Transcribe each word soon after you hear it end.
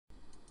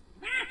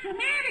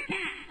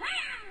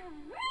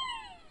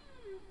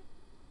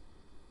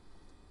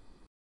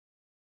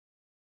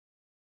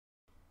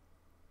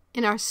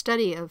In our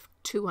study of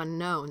two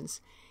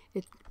unknowns,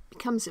 it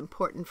becomes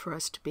important for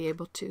us to be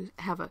able to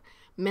have a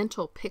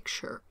mental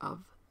picture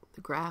of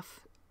the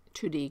graph,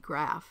 2D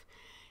graph,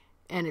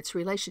 and its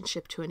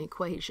relationship to an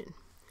equation.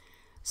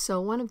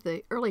 So one of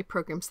the early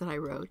programs that I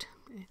wrote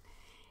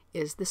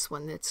is this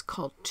one that's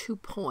called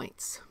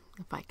 2Points,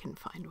 if I can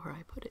find where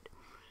I put it.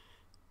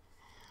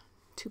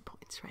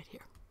 2Points right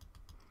here.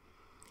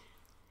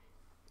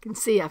 You can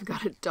see I've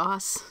got a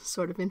DOS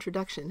sort of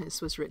introduction.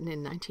 This was written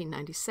in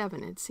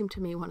 1997. It seemed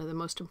to me one of the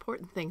most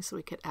important things that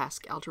we could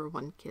ask Algebra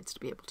 1 kids to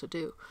be able to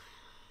do.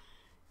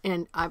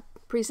 And I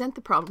present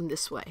the problem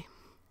this way.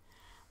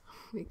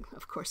 We,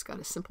 of course, got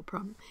a simple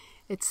problem.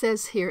 It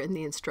says here in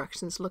the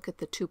instructions, look at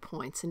the 2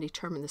 points and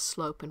determine the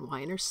slope and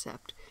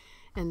y-intercept,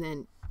 and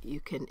then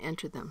you can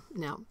enter them.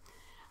 Now,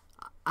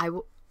 I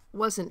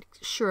wasn't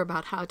sure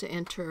about how to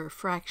enter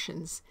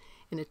fractions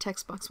in a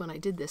text box when I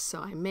did this,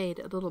 so I made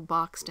a little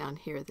box down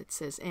here that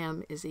says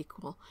m is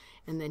equal,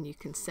 and then you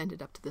can send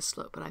it up to the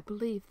slope. But I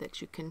believe that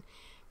you can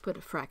put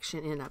a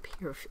fraction in up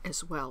here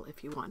as well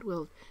if you want.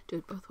 We'll do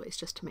it both ways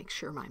just to make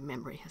sure my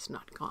memory has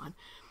not gone.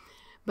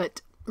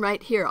 But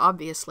right here,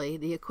 obviously,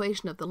 the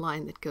equation of the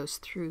line that goes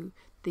through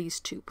these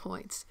 2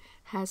 points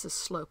has a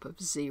slope of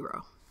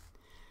 0.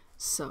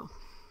 So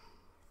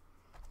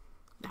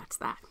that's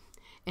that.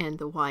 And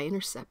the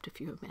y-intercept, if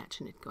you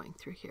imagine it going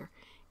through here,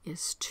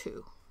 is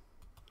 2.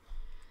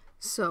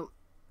 So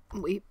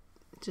we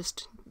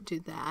just do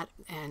that,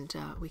 and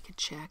we could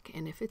check,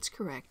 and if it's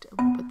correct,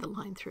 we'll put the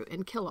line through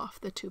and kill off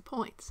the 2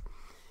 points.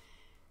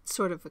 It's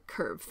sort of a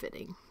curve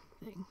fitting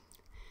thing.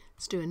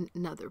 Let's do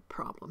another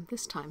problem.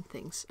 This time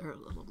things are a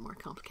little more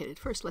complicated.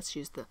 First, let's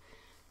use the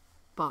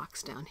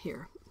box down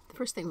here. The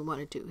first thing we want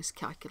to do is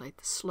calculate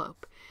the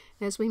slope.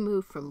 And as we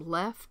move from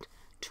left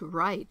to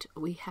right,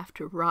 we have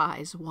to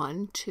rise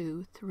 1,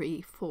 2,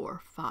 3,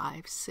 4,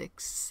 5,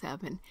 6,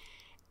 7,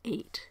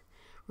 8.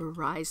 We're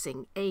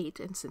rising 8,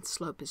 and since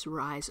slope is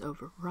rise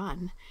over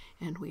run,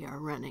 and we are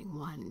running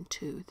 1,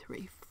 2,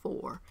 3,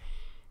 4,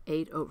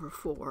 8 over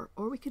 4,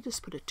 or we could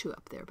just put a 2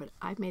 up there, but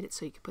I made it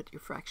so you could put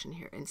your fraction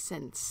here and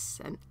send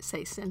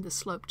the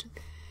slope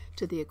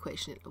to the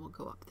equation. It will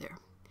go up there.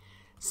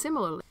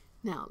 Similarly,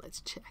 now let's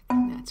check.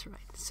 That's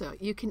right. So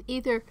you can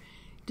either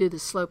do the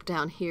slope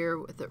down here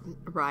with a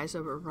rise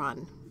over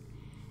run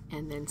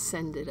and then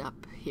send it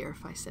up here.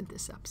 If I send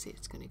this up, see,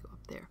 it's going to go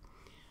up there.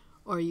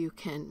 Or you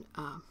can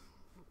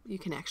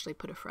actually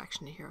put a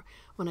fraction here.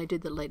 When I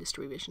did the latest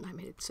revision, I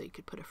made it so you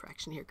could put a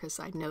fraction here because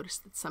I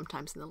noticed that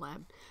sometimes in the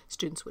lab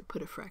students would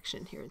put a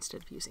fraction here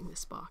instead of using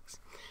this box.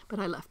 But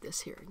I left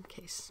this here in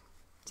case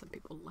some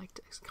people like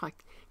to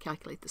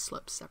calculate the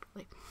slopes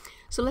separately.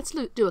 So let's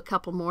do a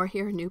couple more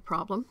here, a new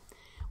problem.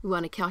 We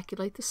want to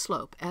calculate the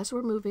slope. As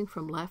we're moving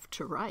from left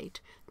to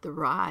right, the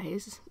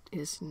rise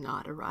is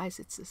not a rise,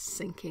 it's a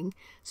sinking.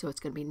 So it's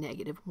going to be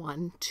negative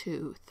 1,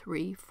 2,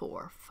 3,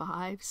 4,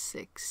 5,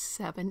 6,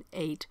 7,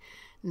 8,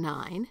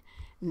 9.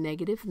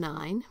 Negative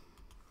 9.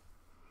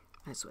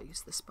 Might as well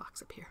use this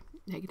box up here.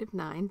 Negative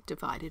 9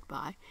 divided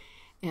by,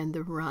 and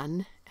the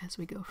run as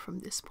we go from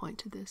this point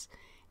to this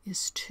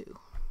is 2.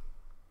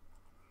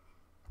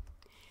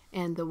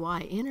 And the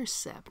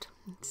y-intercept,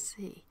 let's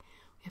see,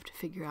 we have to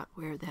figure out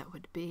where that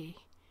would be.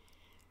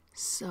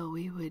 So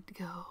we would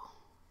go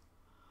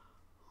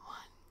 1,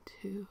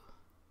 2,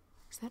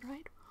 is that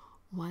right?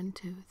 1,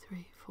 2,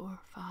 3, 4,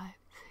 5,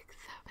 6,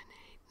 7,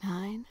 8,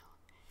 9.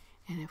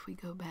 And if we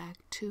go back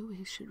 2,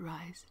 we should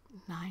rise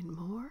 9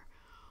 more.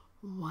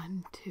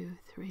 1, 2,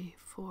 3,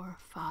 4,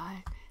 5,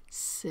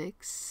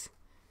 6,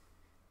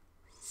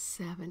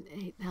 7,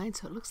 8, 9.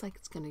 So it looks like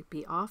it's going to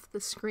be off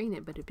the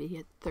screen, but it'd be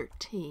at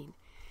 13.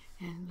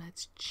 And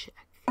let's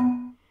check.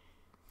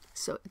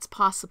 So it's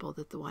possible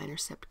that the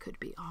y-intercept could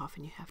be off,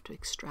 and you have to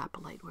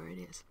extrapolate where it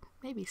is.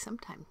 Maybe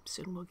sometime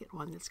soon we'll get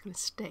one that's going to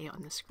stay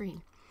on the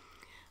screen.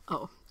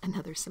 Oh,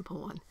 another simple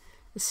one.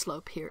 The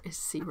slope here is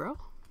 0.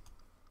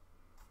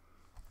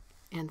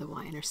 And the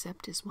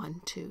y-intercept is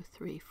 1, 2,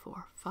 3,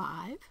 4,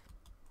 5.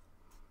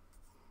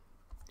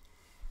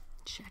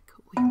 Check,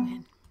 we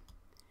win.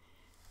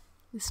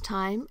 This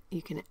time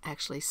you can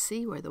actually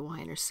see where the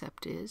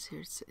y-intercept is.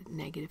 Here's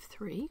negative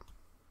 3.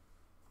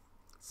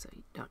 So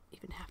you don't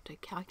even have to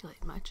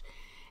calculate much.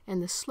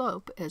 And the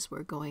slope, as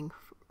we're going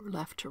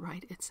left to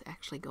right, it's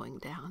actually going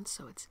down.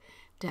 So it's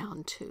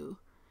down 2,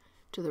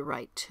 to the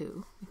right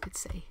 2. We could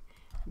say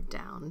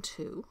down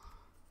 2,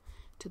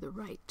 to the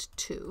right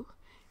 2.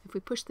 If we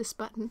push this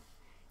button,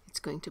 it's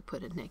going to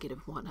put a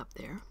negative 1 up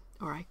there.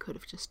 Or I could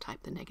have just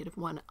typed the negative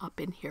 1 up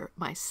in here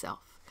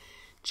myself.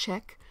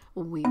 Check,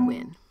 we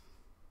win.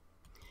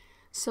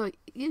 So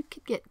you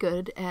could get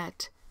good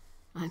at,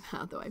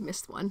 although I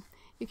missed one,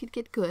 you could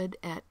get good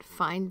at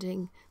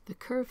finding the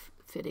curve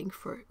fitting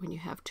for when you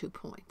have 2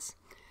 points.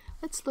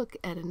 Let's look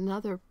at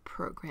another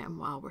program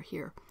while we're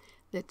here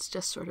that's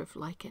just sort of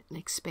like an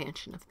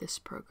expansion of this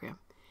program.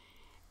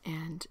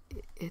 And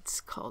it's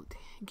called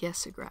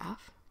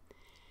Guess-A-Graph.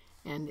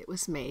 And it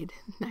was made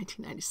in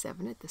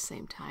 1997 at the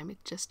same time.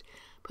 It's just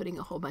putting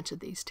a whole bunch of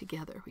these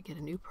together. We get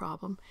a new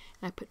problem,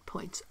 and I put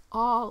points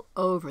all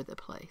over the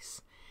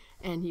place.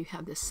 and you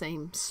have the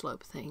same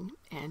slope thing.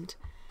 And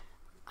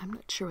I'm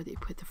not sure whether you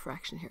put the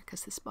fraction here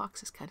because this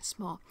box is kind of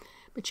small,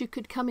 but you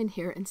could come in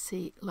here and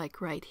see,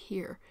 like right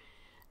here.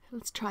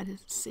 Let's try to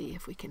see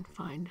if we can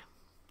find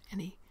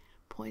any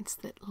points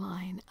that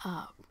line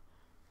up.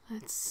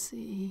 Let's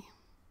see.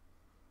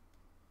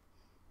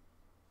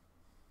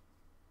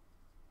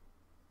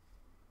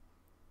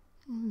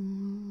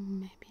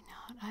 Maybe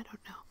not. I don't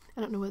know.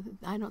 I don't know whether,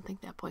 I don't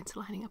think that point's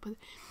lining up with it.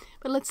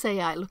 But let's say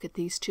I look at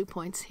these 2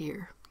 points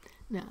here.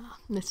 No,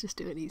 let's just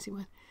do an easy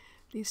one.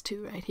 These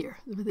 2 right here.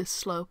 This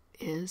slope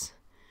is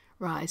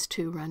rise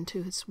 2, run 2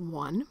 is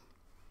 1.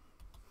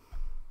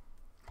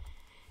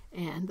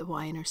 And the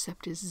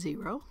y-intercept is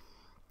 0.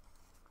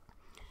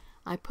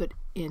 I put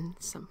in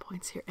some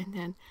points here, and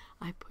then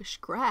I push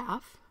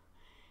graph,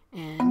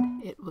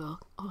 and it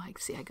will, oh, I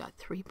see I got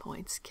 3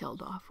 points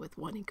killed off with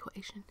 1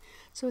 equation.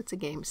 So it's a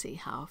game to see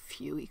how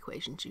few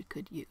equations you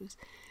could use.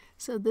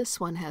 So this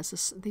one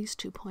has, these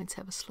 2 points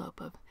have a slope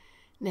of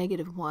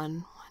 -1,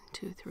 1,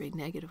 2, 3,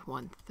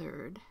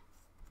 -1/3.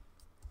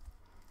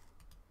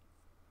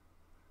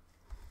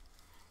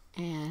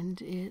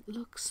 And it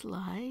looks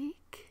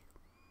like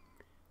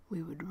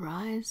we would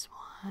rise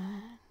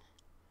 1,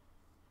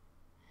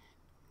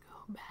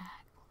 go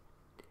back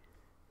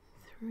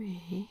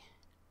 3,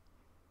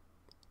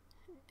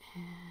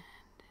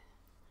 and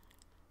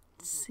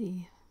let's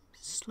see,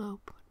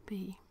 slope would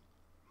be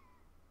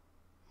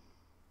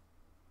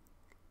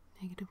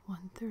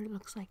 -1/3. It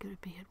looks like it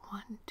would be at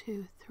 1,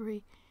 2,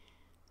 3,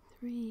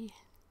 3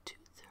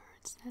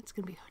 2/3. That's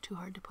going to be too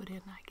hard to put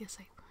in. I guess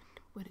I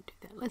wouldn't do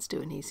that. Let's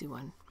do an easy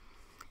one.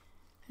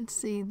 Let's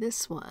see,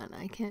 this one,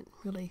 I can't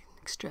really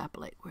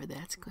extrapolate where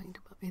that's going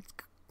to go. It's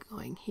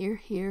going here,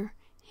 here,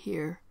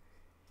 here,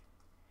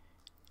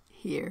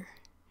 here,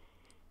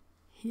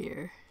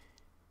 here.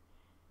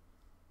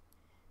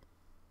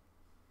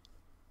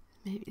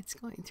 Maybe it's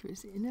going through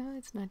 0. No,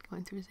 it's not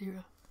going through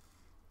 0.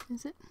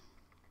 Is it?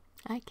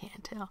 I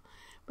can't tell.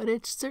 But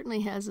it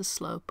certainly has a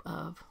slope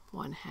of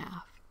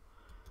 1/2.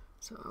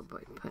 So I'll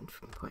put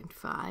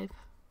 0.5.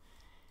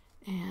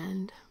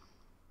 And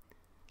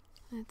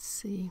let's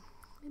see.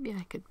 Maybe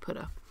I could put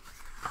a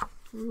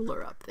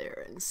ruler up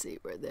there and see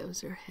where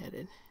those are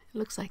headed. It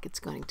looks like it's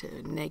going to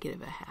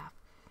 -0.5,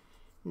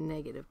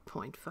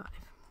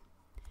 -0.5.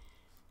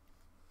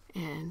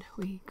 And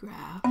we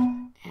graph,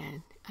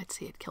 and I'd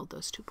see it killed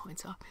those 2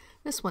 points off.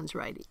 This one's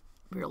right,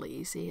 really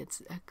easy.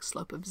 It's a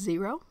slope of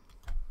 0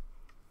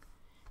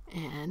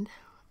 and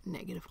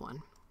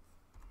 -1.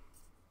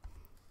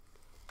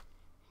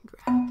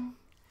 Graph.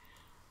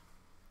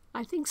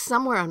 I think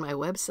somewhere on my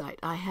website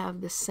I have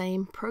the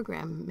same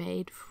program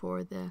made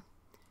for the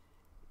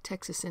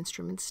Texas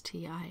Instruments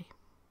TI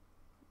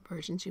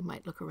versions. You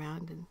might look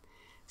around and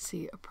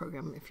see a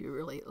program if you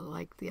really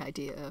like the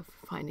idea of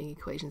finding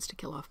equations to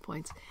kill off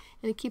points.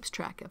 And it keeps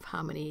track of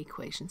how many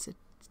equations it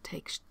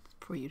takes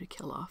for you to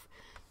kill off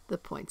the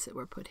points that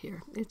were put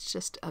here. It's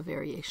just a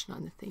variation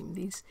on the theme.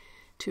 These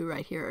 2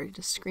 right here are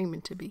just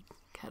screaming to be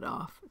cut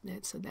off.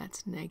 So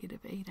that's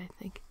 -8, I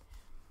think.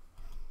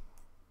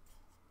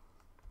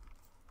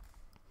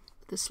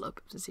 The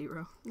slope is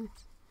 0.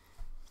 Let's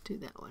do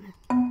that one.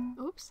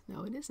 Oops,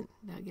 no it isn't.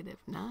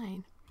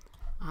 -9.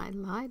 I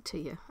lied to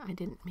you. I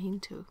didn't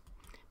mean to,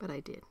 but I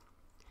did.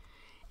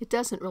 It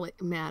doesn't really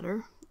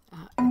matter.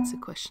 It's a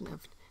question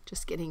of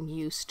just getting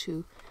used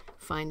to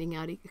finding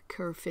out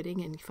curve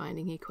fitting and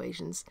finding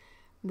equations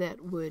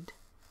that would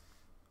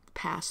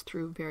pass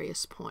through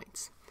various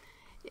points.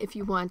 If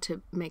you want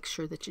to make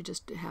sure that you're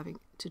just having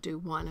to do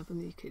one of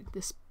them, you could,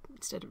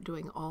 instead of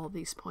doing all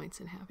these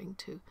points and having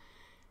to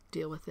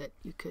deal with it,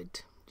 you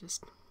could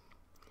just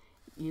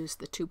use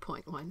the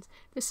 2-point ones.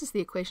 This is the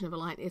equation of a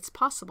line. It's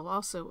possible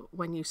also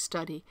when you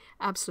study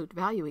absolute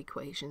value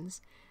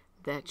equations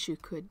that you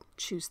could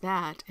choose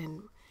that,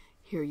 and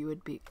here you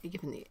would be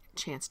given the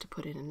chance to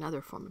put in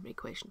another form of an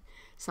equation,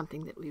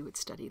 something that we would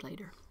study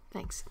later.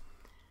 Thanks.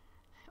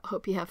 I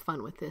hope you have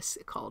fun with this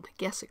called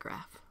Guess a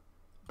Graph.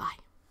 Bye.